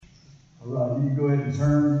All right, you can go ahead and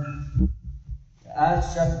turn to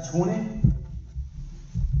Acts chapter 20.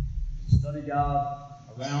 Study guide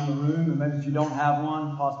around the room, and maybe if you don't have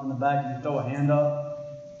one, possibly in the back, you can throw a hand up.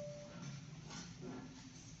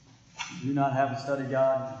 If you do not have a study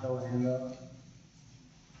guide, you can throw a hand up.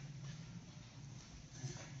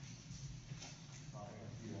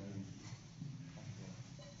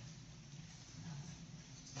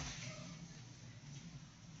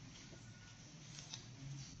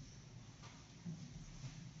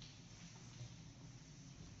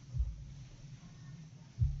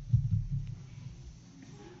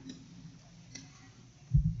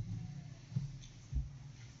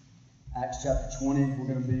 Acts chapter 20, we're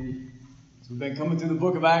going to be, so we've been coming through the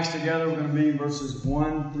book of Acts together. We're going to be in verses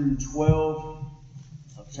 1 through 12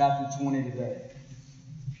 of chapter 20 today.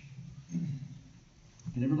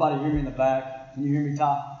 Can everybody hear me in the back? Can you hear me,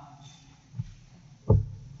 Ty?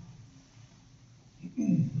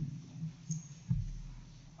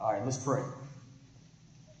 All right, let's pray.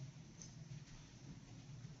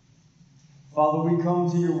 Father, we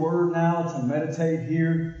come to your word now to meditate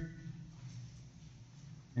here.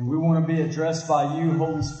 And we want to be addressed by you,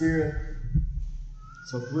 Holy Spirit.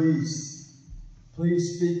 So please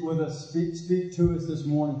speak with us. Speak to us this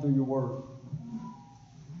morning through your word.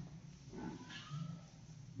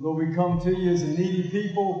 Lord, we come to you as a needy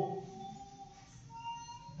people.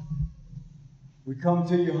 We come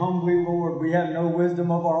to you humbly, Lord. We have no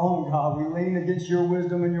wisdom of our own, God. We lean against your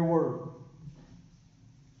wisdom and your word.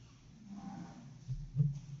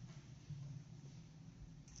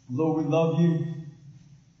 Lord, we love you.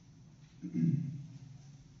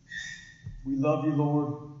 We love you,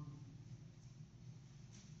 Lord.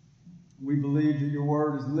 We believe that your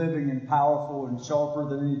word is living and powerful and sharper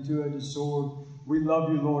than any two-edged sword. We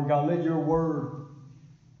love you, Lord God. Let your word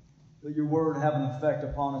have an effect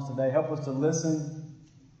upon us today. Help us to listen,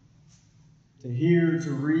 to hear,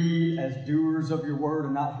 to read as doers of your word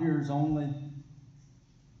and not hearers only.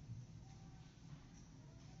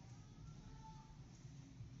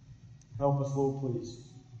 Help us, Lord, please.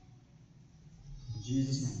 In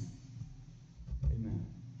Jesus' name. Amen.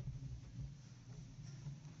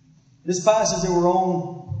 This passage that we're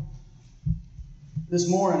on this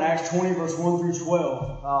morning, Acts 20, verse 1 through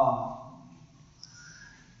 12,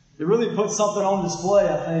 it really puts something on display,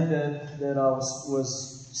 I think, that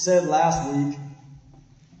was said last week.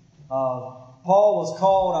 Paul was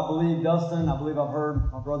called, I believe, Dustin, I believe I've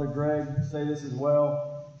heard my brother Greg say this as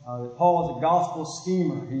well, that Paul is a gospel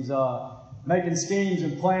schemer. He's making schemes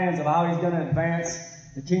and plans of how he's going to advance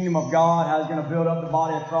the kingdom of God, how he's going to build up the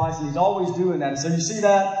body of Christ, and he's always doing that. And so you see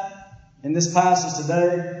that in this passage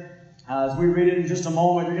today. As we read it in just a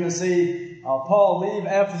moment, you're going to see Paul leave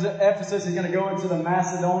Ephesus. He's going to go into the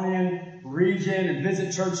Macedonian region and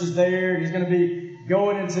visit churches there. He's going to be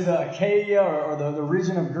going into the Achaia or the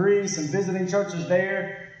region of Greece and visiting churches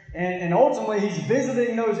there. And ultimately, he's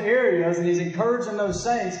visiting those areas and he's encouraging those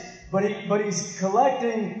saints, but he's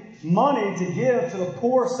collecting money to give to the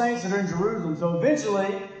poor saints that are in Jerusalem. So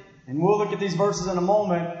eventually, and we'll look at these verses in a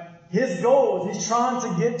moment, his goal is he's trying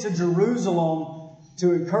to get to Jerusalem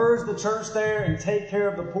to encourage the church there and take care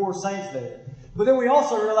of the poor saints there. But then we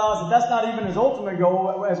also realize that that's not even his ultimate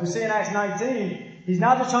goal. As we see in Acts 19, he's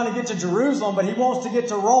not just trying to get to Jerusalem, but he wants to get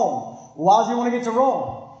to Rome. Why does he want to get to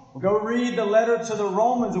Rome? We'll go read the letter to the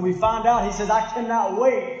Romans and we find out, he says, I cannot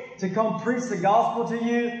wait to come preach the gospel to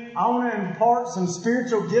you. I want to impart some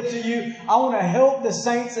spiritual gift to you. I want to help the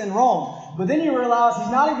saints in Rome. But then you realize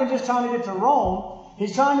he's not even just trying to get to Rome.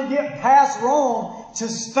 He's trying to get past Rome to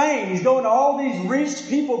Spain. He's going to all these reached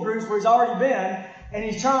people groups where he's already been. And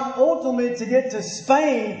he's trying ultimately to get to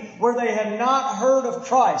Spain where they have not heard of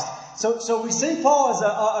Christ. So we see Paul as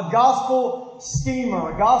a gospel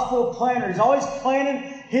schemer, a gospel planner. He's always planning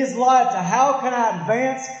his life to how can I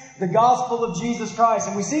advance the gospel of Jesus Christ.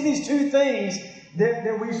 And we see these two things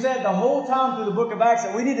that we've said the whole time through the book of Acts,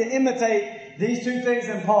 that we need to imitate these two things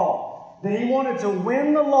in Paul. That he wanted to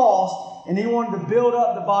win the lost and he wanted to build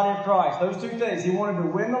up the body of Christ. Those two things. He wanted to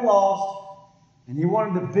win the lost and he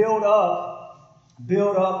wanted to build up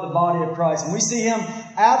the body of Christ. And we see him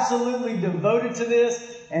absolutely devoted to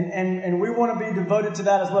this. And we want to be devoted to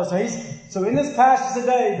that as well. So in this passage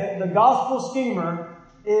today, the gospel schemer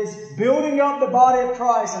is building up the body of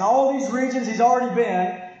Christ in all these regions he's already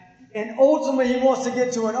been. And ultimately, he wants to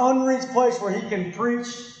get to an unreached place where he can preach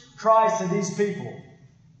Christ to these people.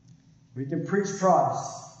 We can preach Christ.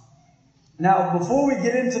 Now, before we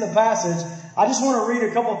get into the passage, I just want to read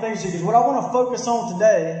a couple of things here, because what I want to focus on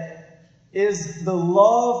today is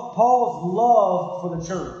Paul's love for the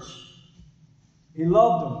church. He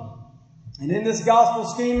loved them. And in this gospel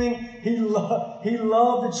scheming, he loved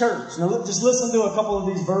the church. Now, just listen to a couple of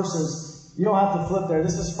these verses. You don't have to flip there.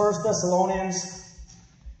 This is 1 Thessalonians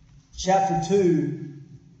chapter 2.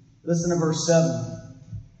 Listen to verse 7.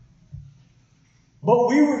 But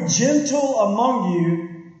we were gentle among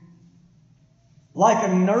you, like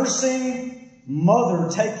a nursing mother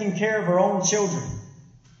taking care of her own children.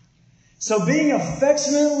 So being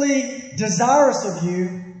affectionately desirous of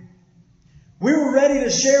you, we were ready to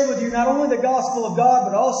share with you not only the gospel of God,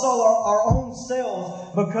 but also our own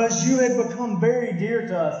selves, because you had become very dear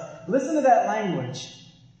to us. Listen to that language.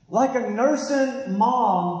 Like a nursing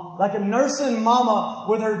mom, like a nursing mama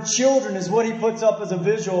with her children is what he puts up as a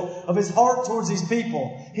visual of his heart towards these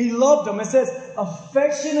people. He loved them. It says,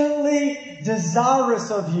 affectionately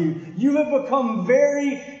desirous of you. You have become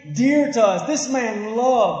very dear to us. This man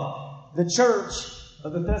loved the church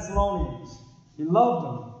of the Thessalonians. He loved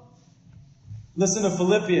them. Listen to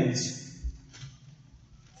Philippians.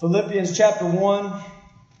 Philippians chapter 1,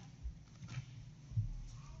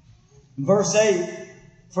 verse 8.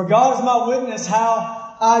 For God is my witness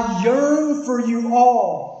how I yearn for you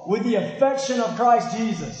all with the affection of Christ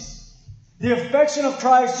Jesus. The affection of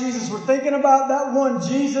Christ Jesus. We're thinking about that one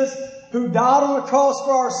Jesus who died on the cross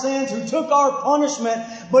for our sins, who took our punishment,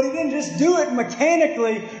 but He didn't just do it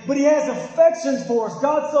mechanically, but He has affections for us.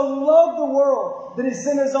 God so loved the world that He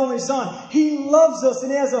sent His only Son. He loves us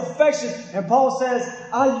and He has affections. And Paul says,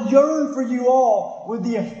 I yearn for you all with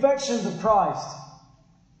the affections of Christ.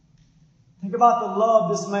 Think about the love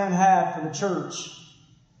this man had for the church.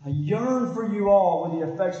 I yearn for you all with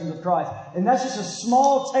the affections of Christ. And that's just a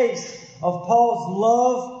small taste of Paul's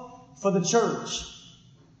love for the church.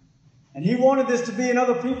 And he wanted this to be in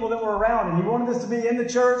other people that were around him. He wanted this to be in the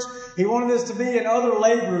church. He wanted this to be in other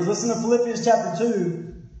laborers. Listen to Philippians chapter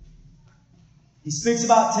 2. He speaks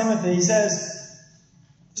about Timothy. He says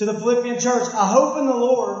to the Philippian church, I hope in the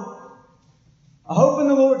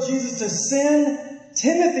Lord Jesus to send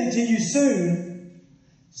Timothy to you soon,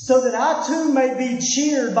 so that I too may be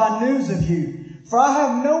cheered by news of you. For I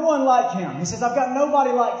have no one like him. He says, I've got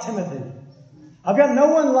nobody like Timothy. I've got no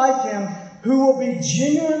one like him who will be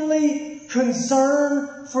genuinely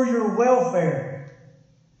concerned for your welfare.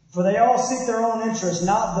 For they all seek their own interests,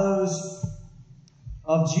 not those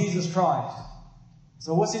of Jesus Christ.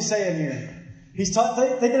 So what's he saying here? He's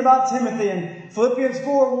thinking about Timothy in Philippians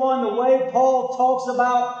 4:1, the way Paul talks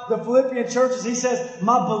about the Philippian churches. He says,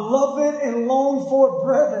 my beloved and longed for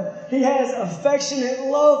brethren. He has affectionate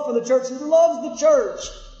love for the church. He loves the church.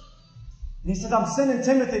 And he says, I'm sending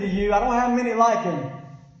Timothy to you. I don't have many like him.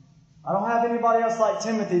 I don't have anybody else like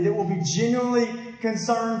Timothy that will be genuinely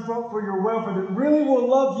concerned for your welfare, that really will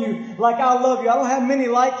love you like I love you. I don't have many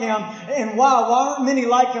like him. And why? Why aren't many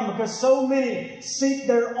like him? Because so many seek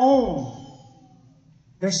their own.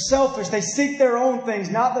 They're selfish. They seek their own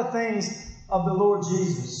things, not the things of the Lord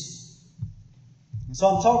Jesus. And so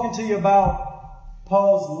I'm talking to you about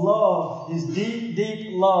Paul's love, his deep, deep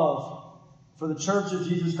love for the church of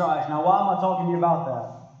Jesus Christ. Now, why am I talking to you about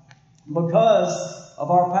that? Because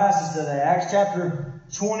of our passage today, Acts chapter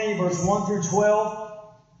 20, verse 1 through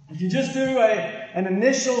 12. If you just do an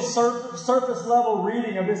initial surface level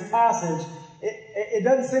reading of this passage, it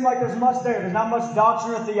doesn't seem like there's much there. There's not much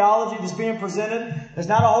doctrine or theology that's being presented. There's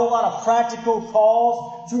not a whole lot of practical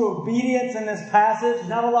calls to obedience in this passage. There's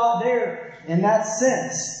not a lot there in that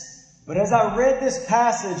sense. But as I read this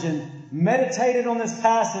passage and meditated on this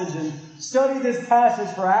passage and studied this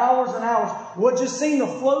passage for hours and hours, what just seemed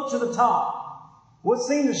to float to the top, what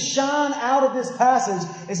seemed to shine out of this passage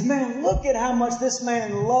is, man, look at how much this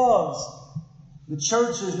man loves the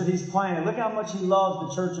churches that he's planted. Look how much he loves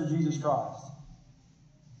the church of Jesus Christ.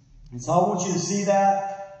 And so I want you to see that.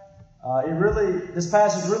 This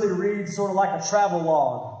passage really reads sort of like a travel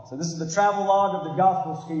log. So this is the travel log of the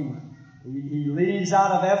gospel schemer. He leaves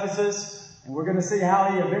out of Ephesus, and we're going to see how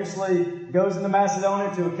he eventually goes into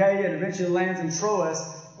Macedonia to Achaia and eventually lands in Troas,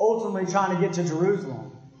 ultimately trying to get to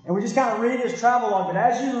Jerusalem. And we just kind of read his travel log. But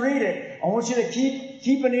as you read it, I want you to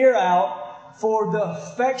keep an ear out for the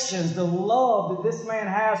affections, the love that this man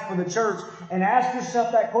has for the church. And ask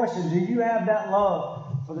yourself that question. Do you have that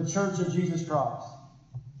love for the church of Jesus Christ?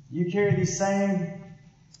 You carry these same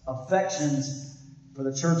affections for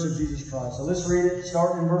the church of Jesus Christ. So let's read it,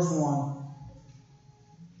 starting in verse 1.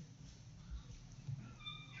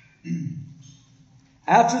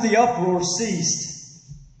 After the uproar ceased,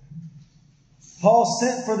 Paul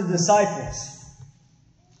sent for the disciples.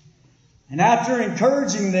 And after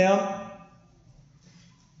encouraging them,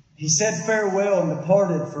 he said farewell and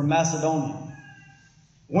departed for Macedonia.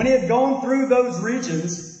 When he had gone through those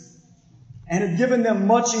regions and had given them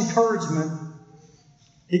much encouragement,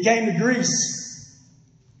 he came to Greece.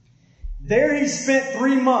 There he spent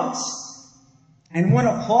 3 months. And when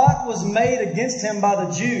a plot was made against him by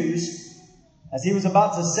the Jews, as he was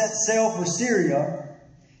about to set sail for Syria,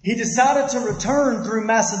 he decided to return through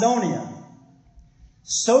Macedonia.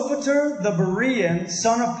 Sopater the Berean,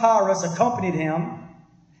 son of Pyrrhus, accompanied him,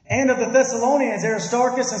 and of the Thessalonians,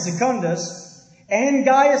 Aristarchus and Secundus, and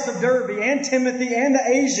Gaius of Derbe, and Timothy, and the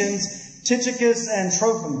Asians, Tychicus and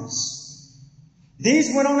Trophimus.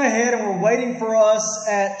 These went on ahead and were waiting for us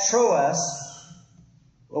at Troas.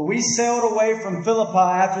 But we sailed away from Philippi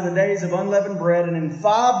after the days of unleavened bread, and in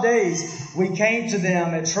 5 days we came to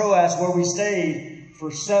them at Troas, where we stayed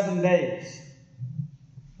for 7 days.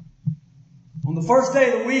 On the first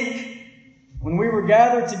day of the week, when we were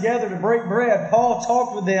gathered together to break bread, Paul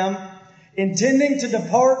talked with them, intending to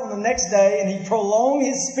depart on the next day, and he prolonged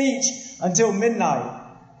his speech until midnight.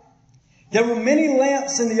 There were many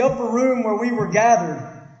lamps in the upper room where we were gathered,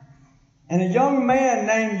 and a young man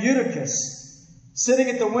named Eutychus, sitting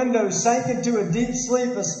at the window, sank into a deep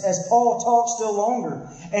sleep as Paul talked still longer.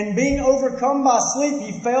 And being overcome by sleep,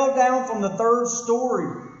 he fell down from the 3rd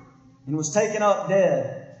story and was taken up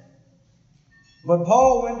dead. But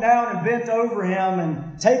Paul went down and bent over him,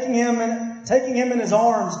 and taking him in his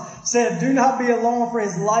arms, said, "Do not be alarmed, for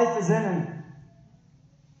his life is in him."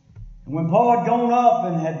 And when Paul had gone up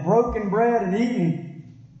and had broken bread and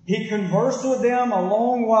eaten, he conversed with them a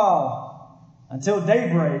long while until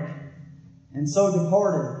daybreak, and so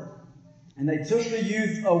departed. And they took the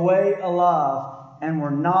youth away alive, and were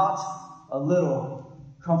not a little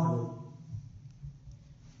comforted.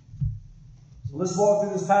 So let's walk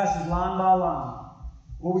through this passage line by line.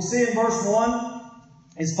 What we see in verse 1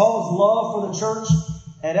 is Paul's love for the church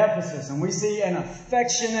at Ephesus. And we see an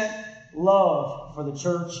affectionate love for the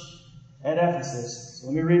church at Ephesus. So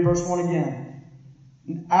let me read verse 1 again.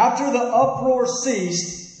 After the uproar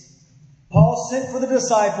ceased, Paul sent for the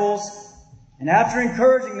disciples, and after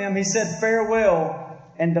encouraging them, he said farewell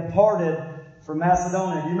and departed for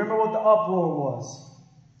Macedonia. Do you remember what the uproar was?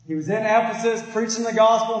 He was in Ephesus preaching the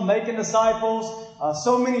gospel, making disciples.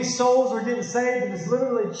 So many souls were getting saved. It was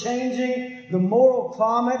literally changing the moral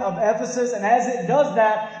climate of Ephesus. And as it does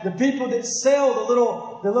that, the people that sell the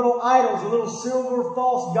little idols, the little silver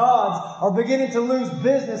false gods, are beginning to lose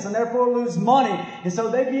business and therefore lose money. And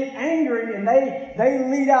so they get angry, and they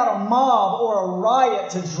lead out a mob or a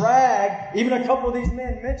riot to drag, even a couple of these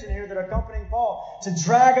men mentioned here that are accompanying Paul, to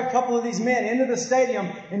drag a couple of these men into the stadium,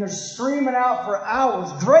 and they're screaming out for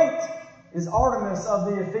hours. Great is Artemis of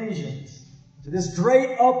the Ephesians. So this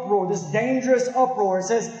great uproar, this dangerous uproar, it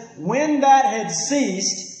says, when that had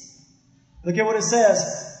ceased, look at what it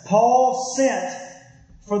says. Paul sent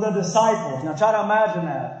for the disciples. Now try to imagine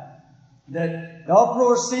that the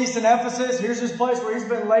uproar ceased in Ephesus. Here's this place where he's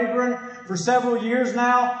been laboring for several years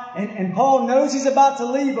now. And Paul knows he's about to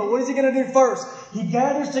leave, but what is he going to do first? He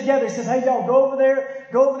gathers together. He says, hey, y'all, go over there.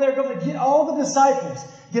 Get all the disciples.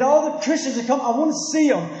 Get all the Christians to come. I want to see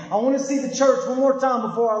them. I want to see the church one more time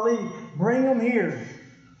before I leave. Bring them here.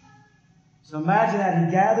 So imagine that.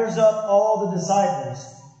 He gathers up all the disciples.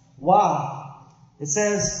 Why? It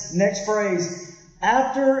says, next phrase,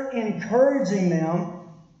 after encouraging them,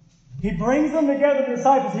 he brings them together, the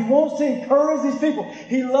disciples. He wants to encourage these people.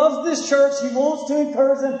 He loves this church. He wants to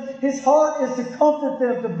encourage them. His heart is to comfort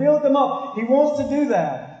them, to build them up. He wants to do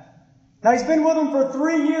that. Now, he's been with them for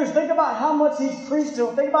 3 years. Think about how much he's preached to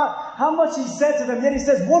them. Think about how much he said to them. Yet he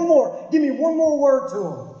says, one more. Give me one more word to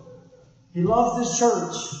them. He loves this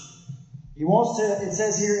church. He wants to, it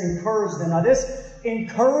says here, encourage them. Now, this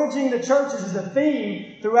encouraging the churches is a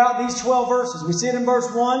theme throughout these 12 verses. We see it in verse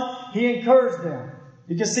 1. He encouraged them.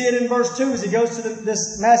 You can see it in verse 2 as he goes to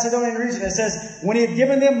this Macedonian region. It says, when he had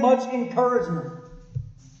given them much encouragement.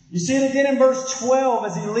 You see it again in verse 12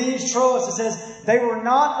 as he leaves Troas. It says, they were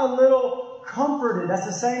not a little comforted. That's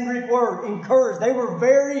the same Greek word, encouraged. They were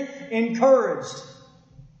very encouraged.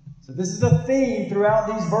 So this is a theme throughout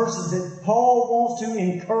these verses that Paul wants to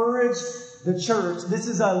encourage the church. This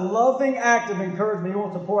is a loving act of encouragement he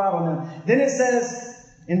wants to pour out on them. Then it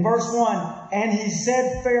says in verse 1, and he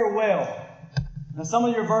said farewell. Now some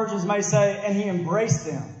of your versions may say, and he embraced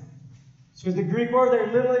them. Because the Greek word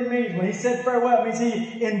there literally means, when he said farewell, it means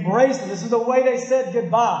he embraced them. This is the way they said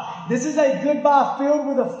goodbye. This is a goodbye filled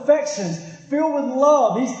with affections, filled with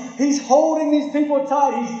love. He's holding these people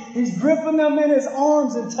tight. He's gripping them in his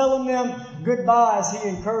arms and telling them goodbye as he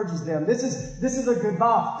encourages them. This is a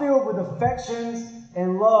goodbye filled with affections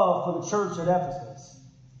and love for the church at Ephesus.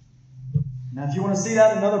 Now, if you want to see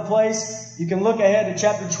that in another place, you can look ahead to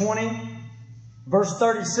chapter 20, verse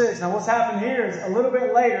 36. Now, what's happened here is a little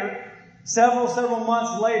bit later, several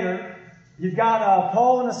months later, You've got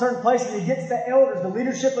Paul in a certain place, and he gets the elders, the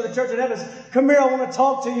leadership of the church at Ephesus. Come here, I want to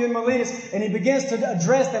talk to you in Miletus. And he begins to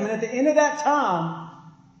address them. And at the end of that time,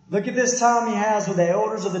 look at this time he has with the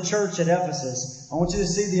elders of the church at Ephesus. I want you to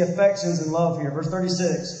see the affections and love here. Verse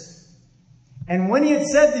 36. And when he had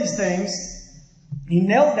said these things, he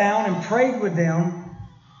knelt down and prayed with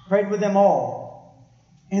them all.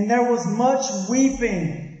 And there was much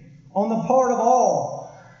weeping on the part of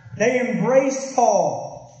all. They embraced Paul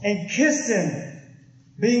and kissed him,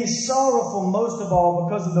 being sorrowful most of all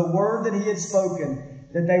because of the word that he had spoken,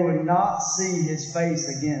 that they would not see his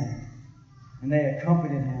face again. And they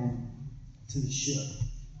accompanied him to the ship.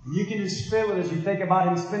 You can just feel it as you think about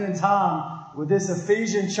him spending time with this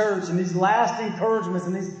Ephesian church and these last encouragements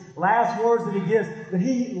and these last words that he gives, that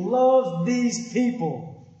he loves these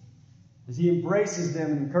people as he embraces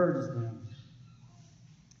them and encourages them.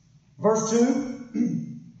 Verse 2.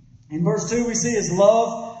 In verse 2 we see his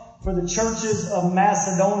love for the churches of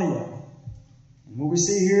Macedonia. And what we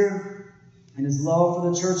see here in his love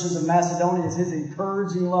for the churches of Macedonia is his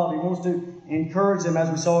encouraging love. He wants to encourage them,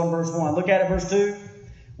 as we saw in verse 1. Look at it, verse 2.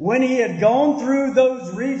 When he had gone through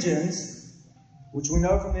those regions, which we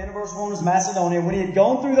know from the end of verse 1 is Macedonia, when he had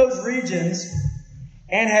gone through those regions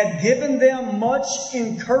and had given them much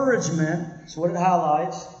encouragement, that's what it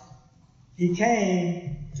highlights, he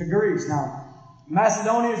came to Greece. Now,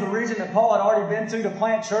 Macedonia is a region that Paul had already been to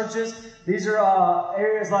plant churches. These are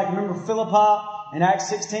areas like, remember Philippi in Acts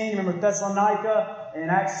 16, remember Thessalonica in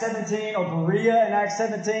Acts 17, or Berea in Acts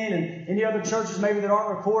 17, and any other churches maybe that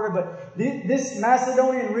aren't recorded. But this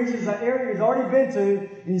Macedonian region is an area he's already been to,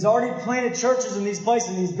 and he's already planted churches in these places,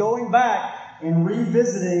 and he's going back and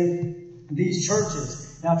revisiting these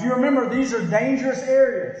churches. Now, if you remember, these are dangerous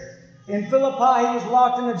areas. In Philippi, he was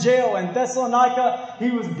locked in a jail. In Thessalonica, he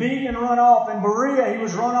was beaten and run off. In Berea, he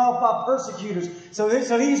was run off by persecutors. So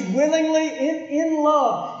he's willingly, in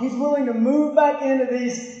love, he's willing to move back into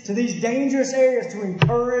these dangerous areas to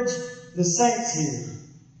encourage the saints here.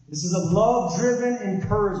 This is a love-driven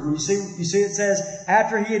encouragement. You see it says,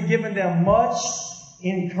 after he had given them much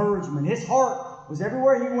encouragement. His heart was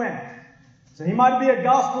everywhere he went. So he might be a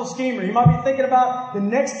gospel schemer. He might be thinking about the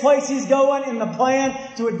next place he's going in the plan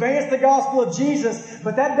to advance the gospel of Jesus.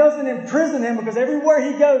 But that doesn't imprison him, because everywhere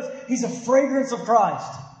he goes, he's a fragrance of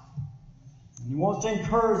Christ. And he wants to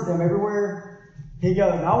encourage them everywhere he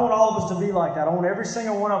goes. And I want all of us to be like that. I want every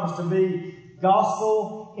single one of us to be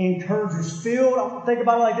gospel encouragers. Think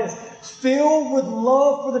about it like this. Filled with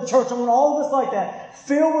love for the church. I want all of us like that.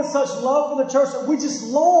 Filled with such love for the church that we just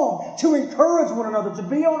long to encourage one another, to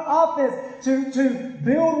be on offense, to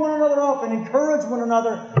build one another up and encourage one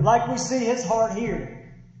another like we see his heart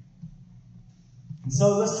here. And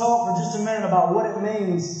so let's talk for just a minute about what it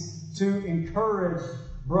means to encourage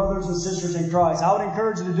brothers and sisters in Christ. I would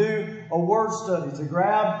encourage you to do a word study, to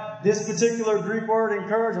grab this particular Greek word,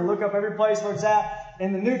 encourage, and look up every place where it's at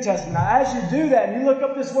in the New Testament. Now, as you do that and you look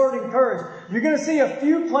up this word encourage, you're going to see a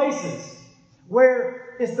few places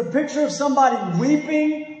where it's the picture of somebody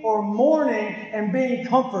weeping or mourning and being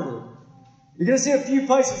comforted. You're going to see a few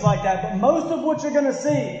places like that, but most of what you're going to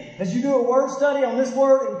see as you do a word study on this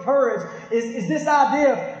word encourage is this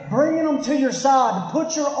idea of bringing them to your side, to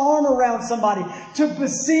put your arm around somebody, to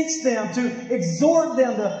beseech them, to exhort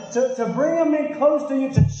them, to bring them in close to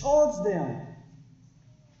you, to charge them.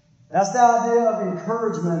 That's the idea of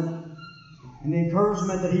encouragement, and the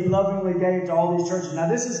encouragement that he lovingly gave to all these churches. Now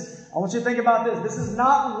I want you to think about this. This is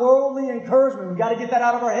not worldly encouragement. We've got to get that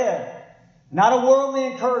out of our head. Not a worldly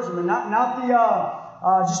encouragement. Not the,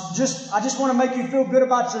 I just want to make you feel good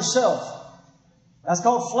about yourself. That's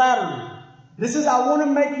called flattery. This is, I want to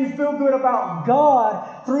make you feel good about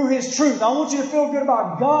God through His truth. I want you to feel good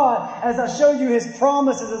about God as I show you His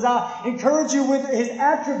promises, as I encourage you with His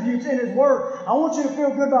attributes in His Word. I want you to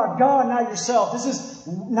feel good about God, not yourself. This is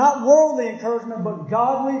not worldly encouragement, but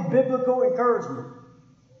godly, biblical encouragement.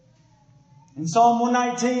 In Psalm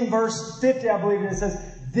 119, verse 50, I believe it says,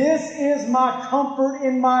 "This is my comfort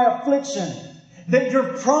in my affliction, that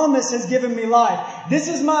your promise has given me life." This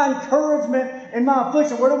is my encouragement in my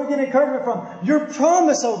affliction. Where do we get encouragement from? Your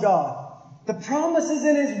promise, oh God. The promise is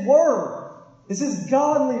in His Word. This is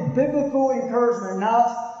godly, biblical encouragement,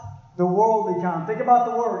 not the worldly kind. Think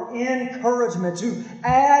about the word encouragement, to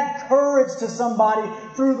add courage to somebody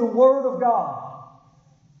through the Word of God.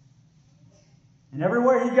 And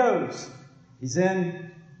everywhere he goes, he's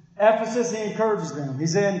in Ephesus, he encourages them.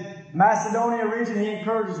 He's in Macedonia region, he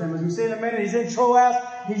encourages them. As we see in a minute, he's in Troas,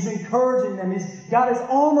 he's encouraging them. He's got his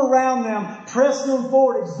arm around them, pressing them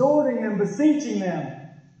forward, exhorting them, beseeching them.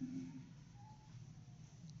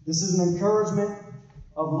 This is an encouragement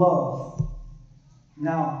of love.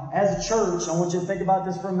 Now, as a church, I want you to think about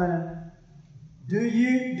this for a minute. Do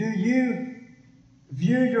you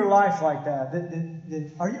view your life like that?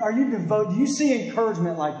 Are you devoted? Do you see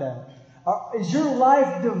encouragement like that? Is your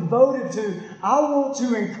life devoted to, I want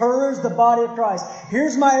to encourage the body of Christ?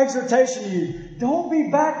 Here's my exhortation to you. Don't be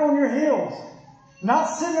back on your heels. Not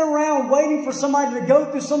sitting around waiting for somebody to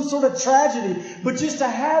go through some sort of tragedy, but just to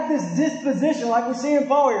have this disposition, like we see in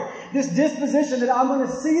Paul here, this disposition that I'm going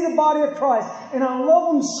to see the body of Christ, and I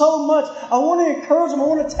love them so much. I want to encourage them. I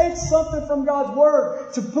want to take something from God's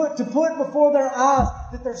Word to put before their eyes,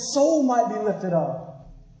 that their soul might be lifted up.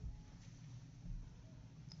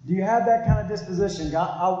 Do you have that kind of disposition?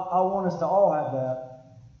 God, I want us to all have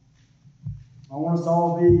that. I want us to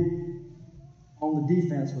all be on the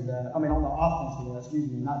defense with that. On the offense with that, excuse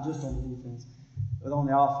me. Not just on the defense, but on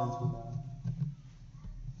the offense with that.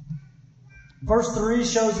 Verse 3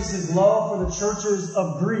 shows us His love for the churches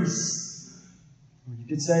of Greece. You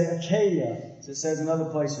could say Achaia, as it says in other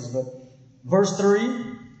places. But verse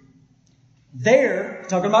 3, there,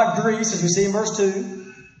 talking about Greece, as we see in verse 2,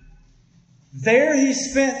 there He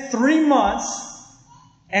spent 3 months,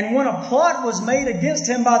 and when a plot was made against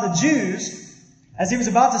Him by the Jews, as he was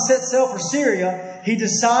about to set sail for Syria, he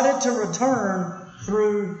decided to return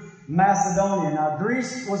through Macedonia. Now,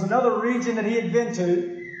 Greece was another region that he had been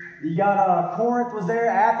to. You got Corinth was there,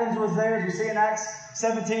 Athens was there, as we see in Acts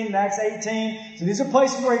 17 and Acts 18. So these are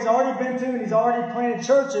places where he's already been to, and he's already planted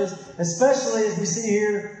churches, especially as we see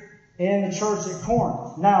here in the church at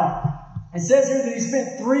Corinth. Now, it says here that he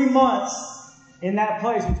spent 3 months in that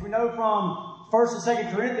place, which we know from 1st and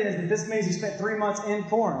 2nd Corinthians that this means he spent 3 months in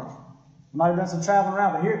Corinth. Might have done some traveling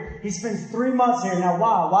around, but here he spends 3 months here. Now,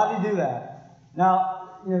 why? Why did he do that?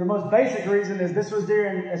 Now, the most basic reason is this was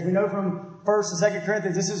during, as we know from 1st and 2nd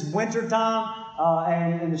Corinthians, this is winter time,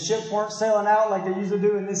 and the ships weren't sailing out like they usually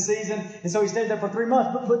do in this season, and so he stayed there for 3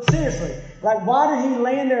 months. But seriously, why did he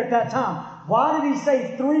land there at that time? Why did he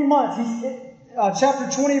stay 3 months? Chapter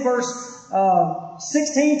 20, verse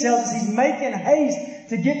 16 tells us he's making haste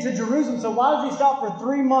to get to Jerusalem. So why does he stop for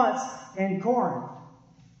 3 months in Corinth?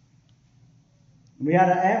 We have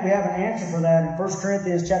an answer for that in 1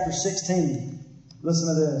 Corinthians chapter 16.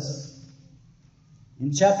 Listen to this.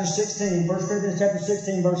 In chapter 16, 1 Corinthians chapter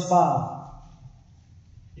 16, verse 5.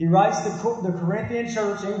 He writes the Corinthian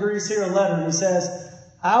church in Greece here a letter, and he says,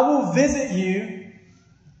 I will visit you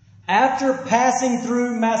after passing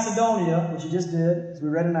through Macedonia, which he just did, as we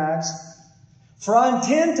read in Acts. For I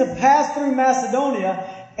intend to pass through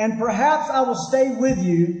Macedonia, and perhaps I will stay with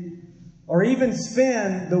you, or even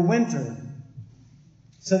spend the winter,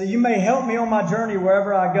 so that you may help me on my journey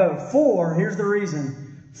wherever I go. For, here's the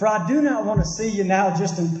reason, for I do not want to see you now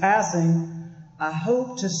just in passing. I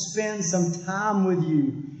hope to spend some time with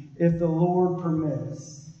you if the Lord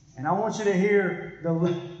permits. And I want you to hear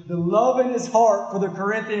the love in his heart for the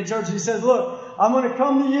Corinthian church. He says, look, I'm going to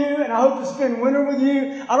come to you and I hope to spend winter with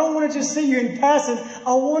you. I don't want to just see you in passing.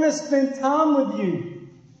 I want to spend time with you.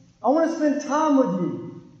 I want to spend time with you.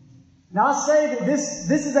 Now, I say that this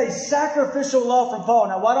is a sacrificial love from Paul.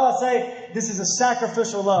 Now, why do I say this is a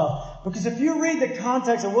sacrificial love? Because if you read the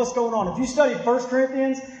context of what's going on, if you study 1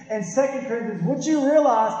 Corinthians and 2 Corinthians, what you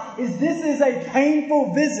realize is this is a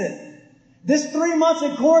painful visit. This 3 months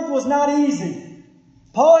in Corinth was not easy.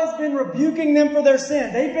 Paul has been rebuking them for their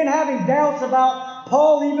sin. They've been having doubts about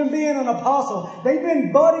Paul even being an apostle. They've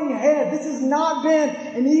been butting heads. This has not been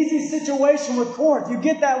an easy situation with Corinth. You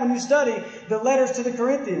get that when you study the letters to the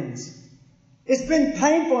Corinthians. It's been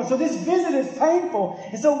painful. And so this visit is painful.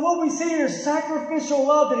 And so what we see here is sacrificial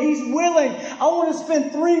love, that he's willing. I want to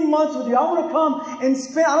spend 3 months with you. I want to come and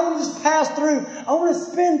spend, I don't want to just pass through. I want to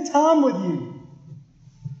spend time with you.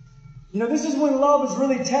 You know, this is when love is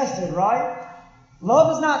really tested, right?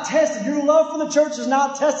 Love is not tested. Your love for the church is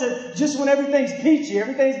not tested just when everything's peachy,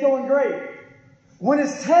 everything's going great. When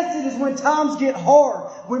it's tested is when times get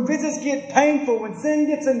hard, when visits get painful, when sin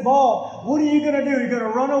gets involved. What are you going to do? Are you going to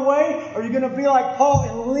run away? Or are you going to be like Paul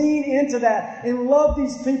and lean into that and love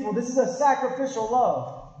these people? This is a sacrificial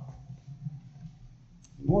love.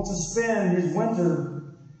 He wants to spend his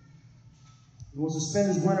winter. He wants to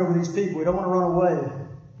spend his winter with these people. He don't want to run away.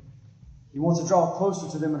 He wants to draw closer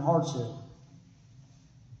to them in hardship.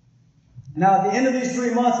 Now, at the end of these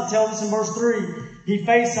 3 months, it tells us in verse 3, he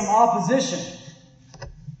faced some opposition.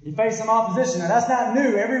 He faced some opposition. Now, that's not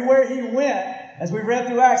new. Everywhere he went, as we read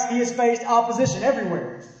through Acts, he has faced opposition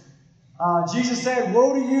everywhere. Jesus said,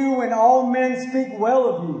 woe to you when all men speak well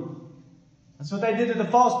of you. That's what they did to the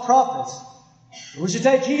false prophets. We should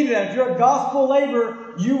take heed to that. If you're a gospel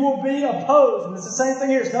laborer, you will be opposed. And it's the same thing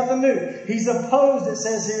here. It's nothing new. He's opposed, it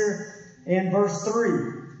says here in verse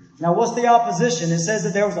 3. Now, what's the opposition? It says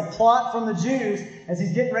that there was a plot from the Jews as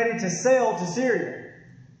he's getting ready to sail to Syria.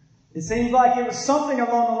 It seems like it was something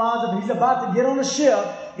along the lines of he's about to get on a ship,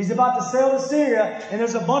 he's about to sail to Syria, and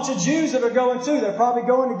there's a bunch of Jews that are going too. They're probably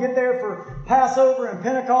going to get there for Passover and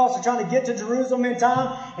Pentecost. They're trying to get to Jerusalem in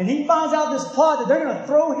time. And he finds out this plot that they're going to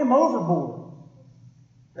throw him overboard.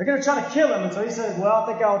 They're going to try to kill him. And so he says, well, I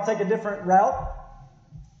think I'll take a different route.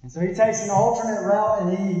 And so he takes an alternate route,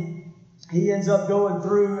 and he ends up going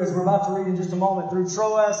through, as we're about to read in just a moment, through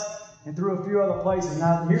Troas and through a few other places.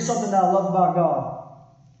 Now, here's something that I love about God.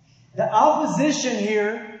 The opposition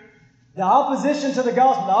here, the opposition to the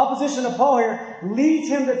gospel, the opposition to Paul here, leads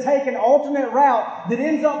him to take an alternate route that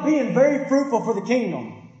ends up being very fruitful for the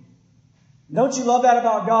kingdom. Don't you love that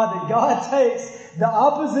about God? That God takes the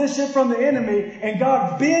opposition from the enemy and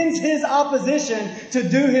God bends His opposition to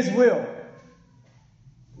do His will.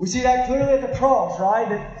 We see that clearly at the cross, right?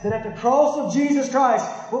 That at the cross of Jesus Christ,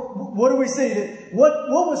 what do we see? What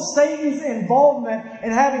was Satan's involvement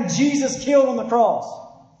in having Jesus killed on the cross?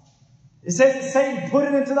 It says that Satan put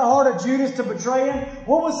it into the heart of Judas to betray him.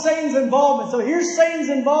 What was Satan's involvement? So here's Satan's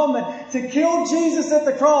involvement to kill Jesus at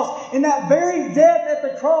the cross. In that very death at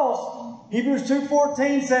the cross, Hebrews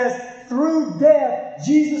 2:14 says, through death,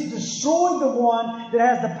 Jesus destroyed the one that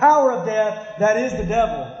has the power of death, that is the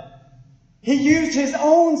devil. He used his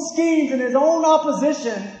own schemes and his own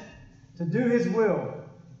opposition to do his will.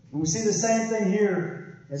 And we see the same thing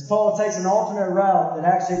here as Paul takes an alternate route that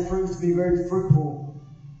actually proves to be very fruitful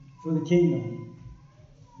for the kingdom.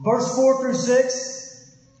 Verse 4 through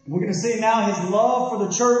 6, we're going to see now his love for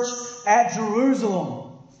the church at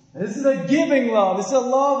Jerusalem. This is a giving love. This is a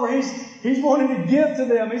love where he's wanting to give to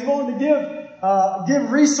them. He's wanting to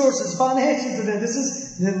give resources, financially to them. This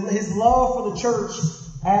is his love for the church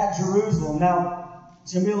at Jerusalem. Now,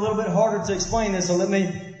 it's going to be a little bit harder to explain this, so let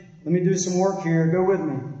me do some work here. Go with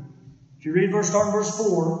me. If you read starting verse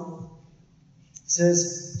 4, it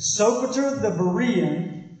says, Sopater the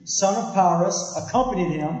Berean, son of Pyrrhus,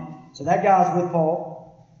 accompanied him. So that guy's with Paul.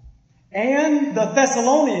 And the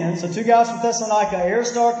Thessalonians, so two guys from Thessalonica,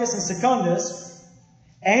 Aristarchus and Secundus,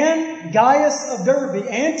 and Gaius of Derbe,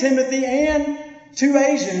 and Timothy, and two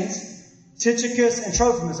Asians, Tychicus and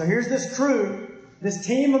Trophimus. So here's this crew, this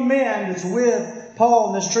team of men that's with Paul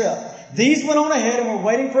on this trip. These went on ahead and were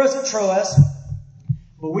waiting for us at Troas.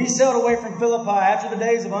 But we sailed away from Philippi after the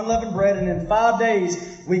days of unleavened bread, and in 5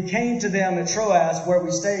 days we came to them at Troas, where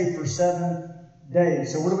we stayed for 7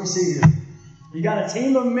 days. So what do we see here? You got a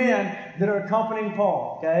team of men that are accompanying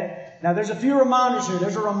Paul, okay? Now there's a few reminders here.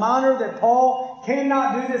 There's a reminder that Paul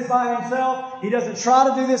cannot do this by himself. He doesn't try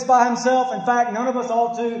to do this by himself. In fact, none of us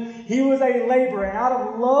ought to. He was a laborer. And out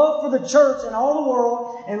of love for the church in all the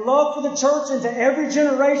world, and love for the church into every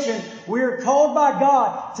generation, we are called by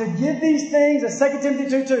God to give these things, as 2 Timothy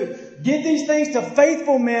 2:2, give these things to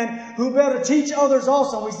faithful men who will be able to teach others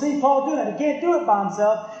also. We see Paul do that. He can't do it by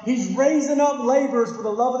himself. He's raising up laborers for the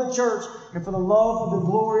love of the church and for the love of the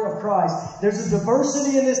glory of Christ. There's a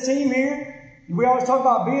diversity in this team here. We always talk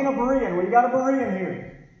about being a Berean. Well, you got a Berean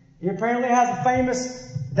here. He apparently has a famous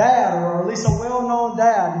dad, or at least a well-known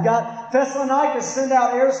dad. You got Thessalonica send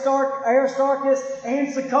out Aristarchus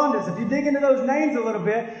and Secundus. If you dig into those names a little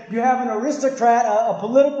bit, you have an aristocrat, a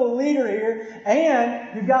political leader here,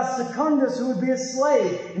 and you've got Secundus, who would be a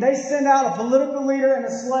slave. And they send out a political leader and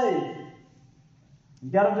a slave.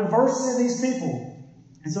 You've got a diversity of these people.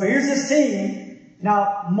 And so here's this team.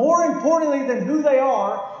 Now, more importantly than who they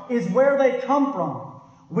are is where they come from.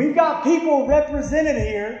 We've got people represented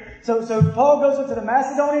here. So Paul goes into the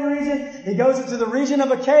Macedonian region. He goes into the region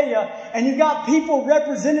of Achaia. And you've got people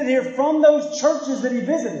represented here from those churches that he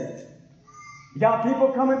visited. You got people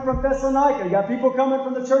coming from Thessalonica. You got people coming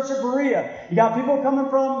from the church of Berea. You got people coming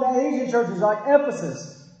from the Asian churches like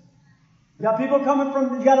Ephesus. You got people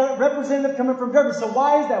you got a representative coming from Derbe. So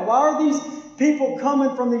why is that? Why are these people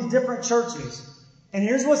coming from these different churches? And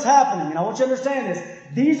here's what's happening, and I want you to understand this.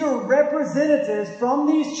 These are representatives from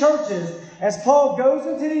these churches. As Paul goes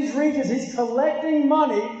into these regions, he's collecting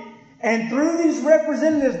money, and through these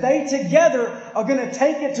representatives, they together are going to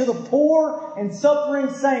take it to the poor and suffering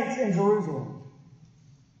saints in Jerusalem.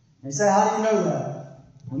 They say, how do you know that?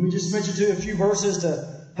 Let me just mention to you a few verses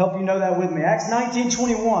to help you know that with me. Acts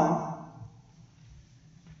 19:21.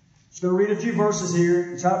 Just going to read a few verses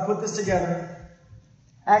here and try to put this together.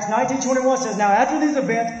 Acts 19:21 says, Now after these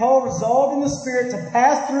events, Paul resolved in the Spirit to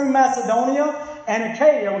pass through Macedonia and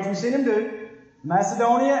Achaia, which we've seen him do,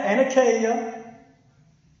 Macedonia and Achaia,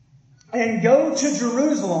 and go to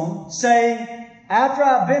Jerusalem, saying, after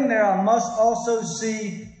I've been there, I must also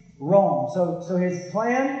see Rome. So his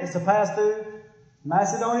plan is to pass through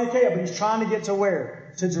Macedonia and Achaia, but he's trying to get to where?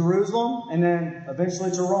 where? To Jerusalem and then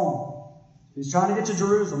eventually to Rome. He's trying to get to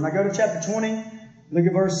Jerusalem. Now go to chapter 20. Look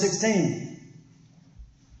at verse 16.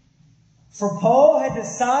 For Paul had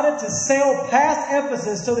decided to sail past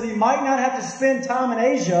Ephesus so that he might not have to spend time in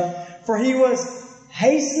Asia, for he was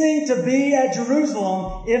hastening to be at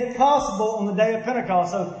Jerusalem, if possible, on the day of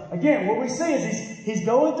Pentecost. So again, what we see is he's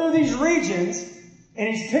going through these regions and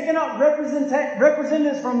he's picking up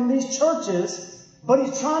representatives from these churches, but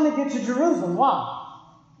he's trying to get to Jerusalem. Why?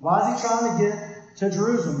 Why is he trying to get to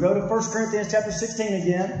Jerusalem? Go to 1 Corinthians chapter 16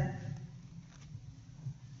 again.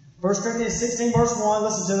 1 Corinthians 16 verse 1,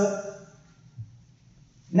 listen to it.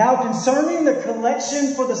 Now concerning the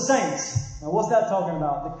collection for the saints. Now what's that talking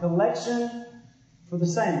about? The collection for the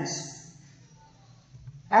saints.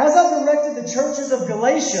 As I directed the churches of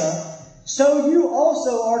Galatia, so you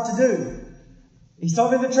also are to do. He's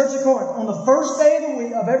talking to the church of Corinth. On the first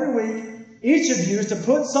day of every week, each of you is to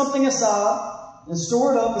put something aside and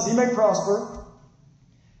store it up as he may prosper,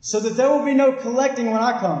 so that there will be no collecting when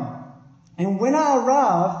I come. And when I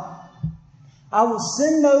arrive, I will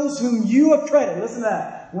send those whom you accredit. Listen to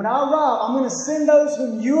that. When I arrive, I'm going to send those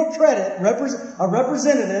whom you accredit, a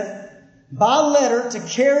representative, by letter to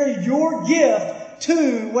carry your gift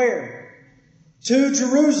to where? To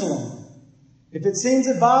Jerusalem. If it seems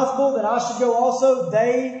advisable that I should go also,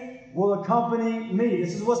 they will accompany me.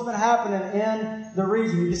 This is what's been happening in the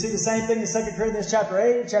region. You can see the same thing in 2 Corinthians chapter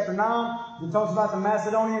 8, chapter 9. It talks about the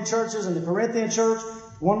Macedonian churches and the Corinthian church.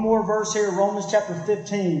 One more verse here, Romans chapter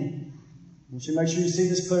 15. You should make sure you see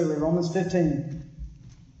this clearly. Romans 15.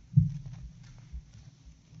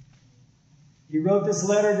 He wrote this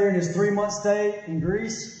letter during his 3-month stay in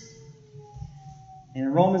Greece. And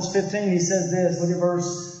in Romans 15, he says this. Look at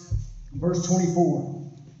verse 24.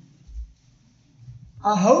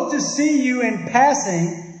 I hope to see you in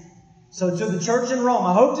passing. So to the church in Rome,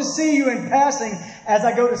 I hope to see you in passing as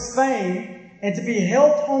I go to Spain and to be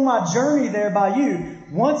helped on my journey there by you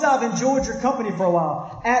once I've enjoyed your company for a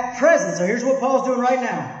while. At present, so here's what Paul's doing right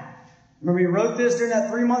now. Remember, he wrote this during that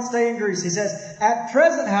 3-month stay in Greece. He says, at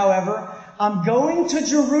present, however, I'm going to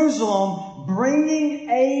Jerusalem bringing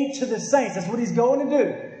aid to the saints. That's what he's going to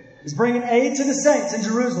do. He's bringing aid to the saints in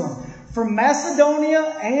Jerusalem. From Macedonia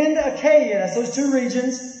and Achaia, that's those two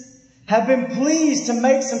regions, have been pleased to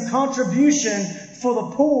make some contribution for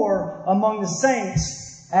the poor among the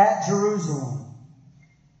saints at Jerusalem.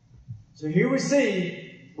 So here we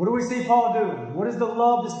see, what do we see Paul doing? What is the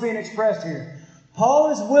love that's being expressed here? Paul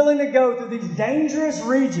is willing to go through these dangerous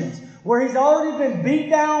regions where he's already been beat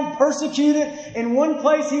down, persecuted. In one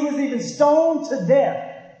place he was even stoned to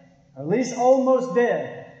death, or at least almost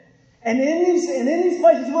dead. And in these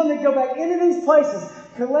places, he's willing to go back into these places,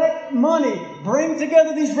 collect money, bring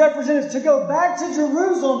together these representatives to go back to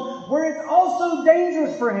Jerusalem, where it's also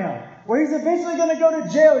dangerous for him, where he's eventually going to go to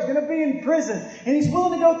jail, he's going to be in prison. And he's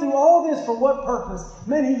willing to go through all this for what purpose?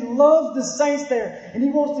 Man, he loves the saints there, and he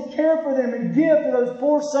wants to care for them and give to those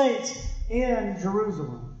poor saints in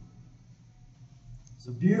Jerusalem. It's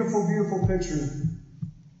a beautiful, beautiful picture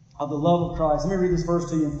of the love of Christ. Let me read this verse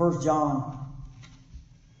to you in 1 John.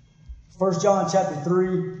 1 John chapter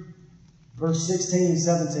 3, verse 16 and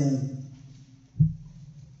 17.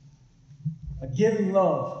 A giving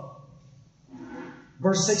love.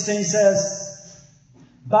 Verse 16 says,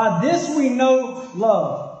 by this we know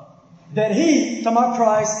love, that He, talking about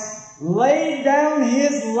Christ, laid down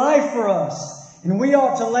His life for us. And we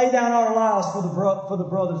ought to lay down our lives for the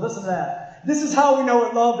brothers. Listen to that. This is how we know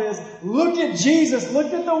what love is. Look at Jesus.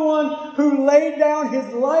 Look at the one who laid down His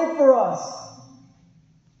life for us.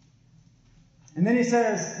 And then he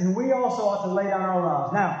says, and we also ought to lay down our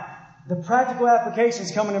lives. Now, the practical application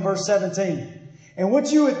is coming in verse 17. And what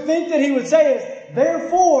you would think that he would say is,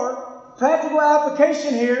 therefore, practical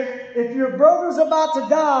application here, if your brother's about to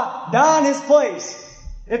die in his place.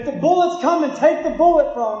 If the bullets come and take the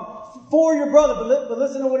bullet for your brother. But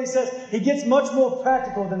listen to what he says. He gets much more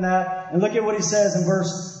practical than that. And look at what he says in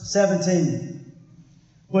verse 17.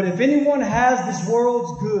 But if anyone has this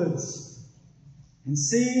world's goods and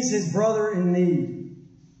sees his brother in need,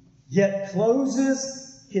 yet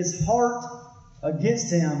closes his heart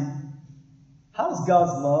against him, how does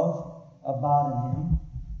God's love abide in him?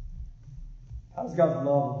 How does God's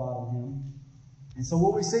love abide in him? And so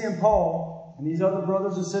what we see in Paul and these other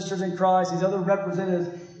brothers and sisters in Christ, these other representatives,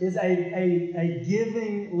 is a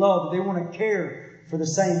giving love. They want to care for the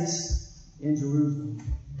saints in Jerusalem.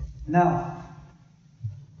 Now,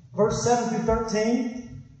 verse 7 through 13.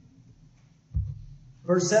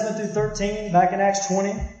 Verse 7 through 13, back in Acts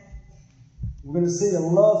 20, we're going to see a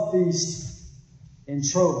love feast in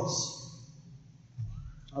Troas.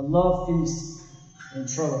 A love feast in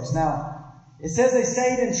Troas. Now, It says they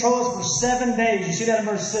stayed in Troas for 7 days. You see that in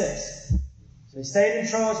verse 6. So they stayed in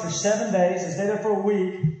Troas for 7 days. They stayed there for a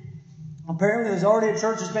week. Apparently there's already a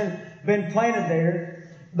church that's been planted there.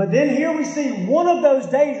 But then here we see one of those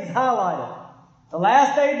days is highlighted. The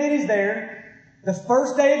last day that he's there, the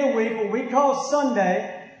first day of the week, what we call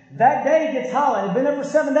Sunday, that day gets highlighted. It's been there for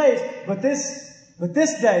 7 days. But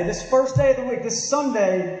this day, this first day of the week, this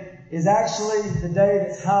Sunday, is actually the day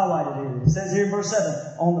that's highlighted here. It says here in verse 7,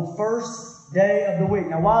 on the first day of the week.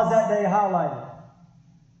 Now, why is that day highlighted?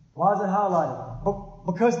 Why is it highlighted?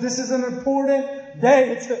 Because this is an important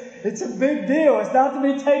day. It's a big deal. It's not to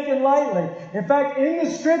be taken lightly. In fact, in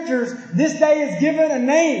the Scriptures, this day is given a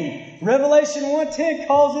name. Revelation 1:10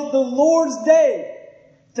 calls it the Lord's Day.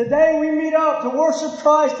 Today we meet up to worship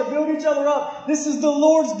Christ, to build each other up. This is the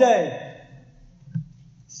Lord's Day.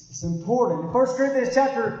 It's important. In 1 Corinthians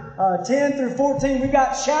chapter 10 through 14, we've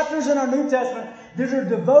got chapters in our New Testament that are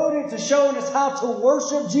devoted to showing us how to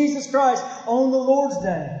worship Jesus Christ on the Lord's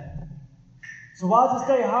Day. So why is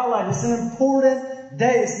this day highlighted? It's an important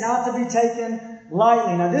day. It's not to be taken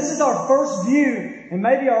lightly. Now this is our first view, and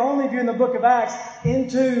maybe our only view in the book of Acts,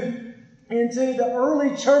 into the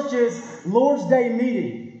early church's Lord's Day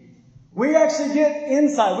meeting. We actually get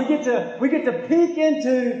insight. We get to peek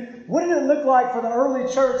into what did it look like for the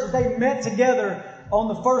early church as they met together on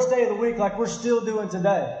the first day of the week, like we're still doing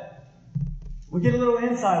today. We get a little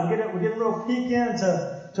insight. We get a little peek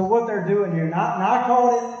into what they're doing here. And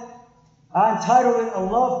I entitled it a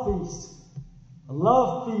love feast. A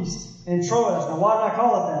love feast in Troas. Now, why did I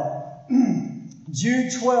call it that?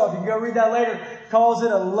 Jude 12, you can go read that later, calls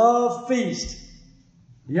it a love feast.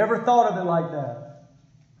 You ever thought of it like that?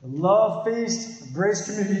 The love feast of Grace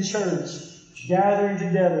Community Church, gathering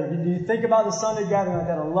together. Do you think about the Sunday gathering like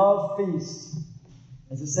that? A love feast,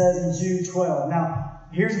 as it says in Jude 12. Now,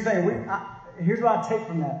 here's the thing. Here's what I take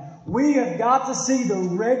from that. We have got to see the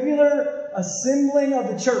regular assembling of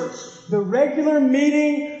the church, the regular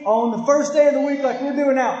meeting on the first day of the week like we're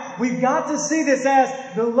doing now. We've got to see this as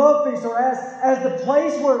the love feast, or as the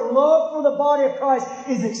place where love for the body of Christ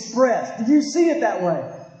is expressed. Do you see it that way?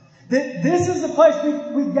 That this is the place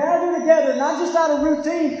we gather together, not just out of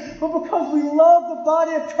routine, but because we love the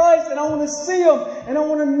body of Christ, and I want to see them, and I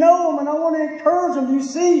want to know them, and I want to encourage them. Do you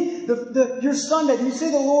see your Sunday? Do you see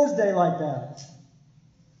the Lord's Day like that?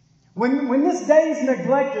 When this day is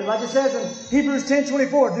neglected, like it says in Hebrews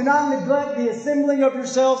 10:24, do not neglect the assembling of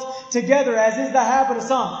yourselves together, as is the habit of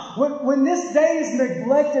some. When this day is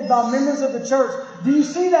neglected by members of the church, do you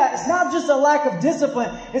see that? It's not just a lack of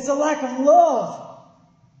discipline, it's a lack of love.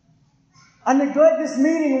 I neglect this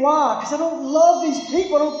meeting. Why? Because I don't love these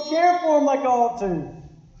people. I don't care for them like I ought to.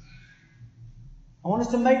 I want us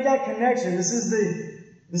to make that connection. This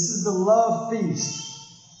is the love feast.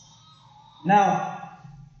 Now,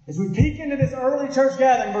 as we peek into this early church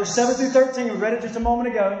gathering, verse 7 through 13, we read it just a moment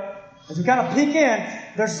ago. As we kind of peek in,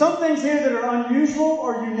 there's some things here that are unusual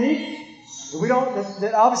or unique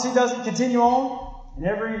that obviously doesn't continue on in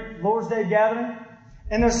every Lord's Day gathering.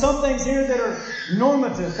 And there's some things here that are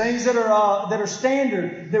normative, things that are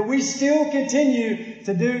standard, that we still continue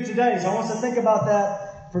to do today. So I want us to think about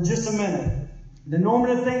that for just a minute. The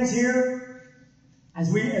normative things here,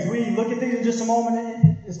 as we look at these in just a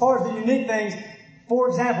moment, as far as the unique things, for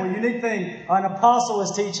example, a unique thing, an apostle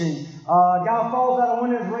is teaching. A guy falls out of a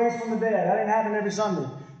window and is raised from the dead. That didn't happen every Sunday.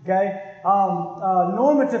 Okay?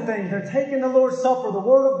 Normative things. They're taking the Lord's Supper. The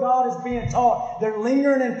Word of God is being taught. They're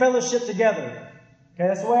lingering in fellowship together. Okay,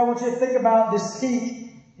 that's the way I want you to think about this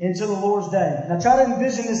peek into the Lord's Day. Now try to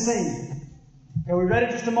envision this scene. Okay, we read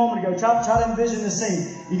it just a moment ago. Try to envision this scene.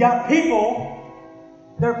 You got people,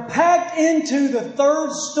 they're packed into the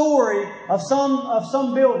third story of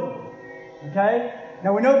some building. Okay?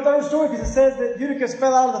 Now we know third story because it says that Eutychus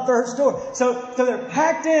fell out of the third story. So they're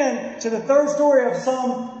packed in to the third story of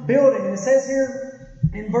some building. And it says here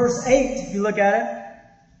in verse 8, if you look at it,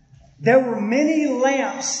 there were many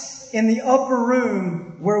lamps in the upper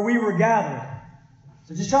room where we were gathered.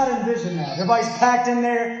 So just try to envision that. Everybody's packed in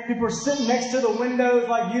there. People are sitting next to the windows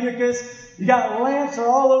like Eutychus. You got lamps are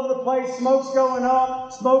all over the place. Smoke's going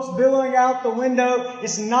up. Smoke's billowing out the window.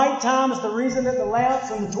 It's nighttime. It's the reason that the lamps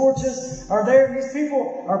and the torches are there. These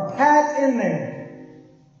people are packed in there.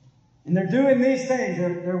 And they're doing these things.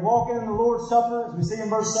 They're walking in the Lord's Supper, as we see in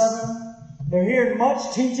verse 7. They're hearing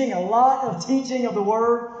much teaching, a lot of teaching of the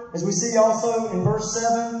Word, as we see also in verse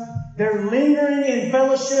 7. They're lingering in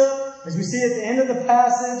fellowship, as we see at the end of the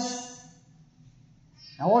passage.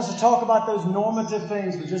 I want us to talk about those normative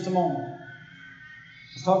things for just a moment.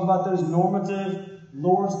 Let's talk about those normative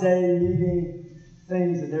Lord's Day meeting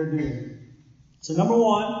things that they're doing. So number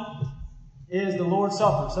one is the Lord's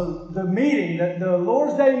Supper. So the meeting, the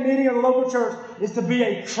Lord's Day meeting of the local church is to be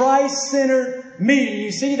a Christ-centered meeting.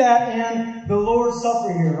 You see that in the Lord's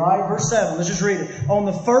Supper here, right? Verse 7, let's just read it. On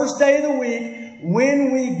the first day of the week,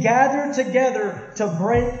 when we gather together to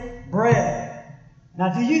break bread.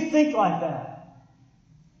 Now, do you think like that?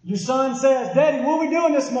 Your son says, Daddy, what are we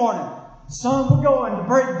doing this morning? Son, we're going to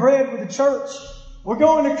break bread with the church. We're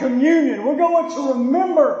going to communion. We're going to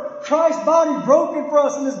remember Christ's body broken for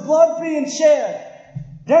us and His blood being shed.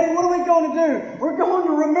 Daddy, what are we going to do? We're going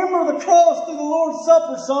to remember the cross through the Lord's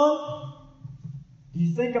Supper, son. Do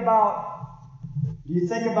you think about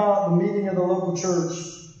the meeting of the local church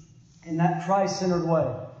in that Christ-centered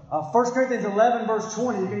way? 1 Corinthians 11, verse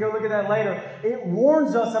 20, you can go look at that later. It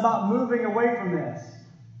warns us about moving away from this.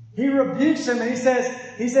 He rebukes him and he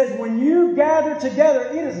says, when you gather together,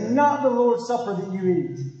 it is not the Lord's Supper that you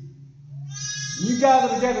eat. When you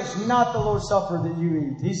gather together, it's not the Lord's Supper that you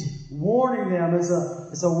eat. He's warning them. It's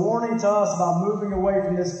a warning to us about moving away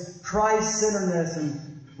from this Christ-centeredness, and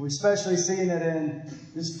we're especially seeing it in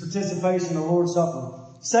this participation in the Lord's Supper.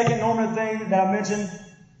 Second normative thing that I mentioned,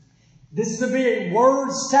 this is to be a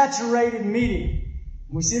word-saturated meeting.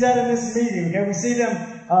 We see that in this meeting. Okay? We see them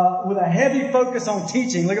with a heavy focus on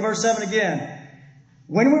teaching. Look at verse 7 again.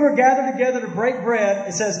 When we were gathered together to break bread,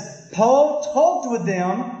 it says, Paul talked with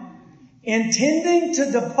them, intending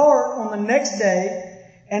to depart on the next day,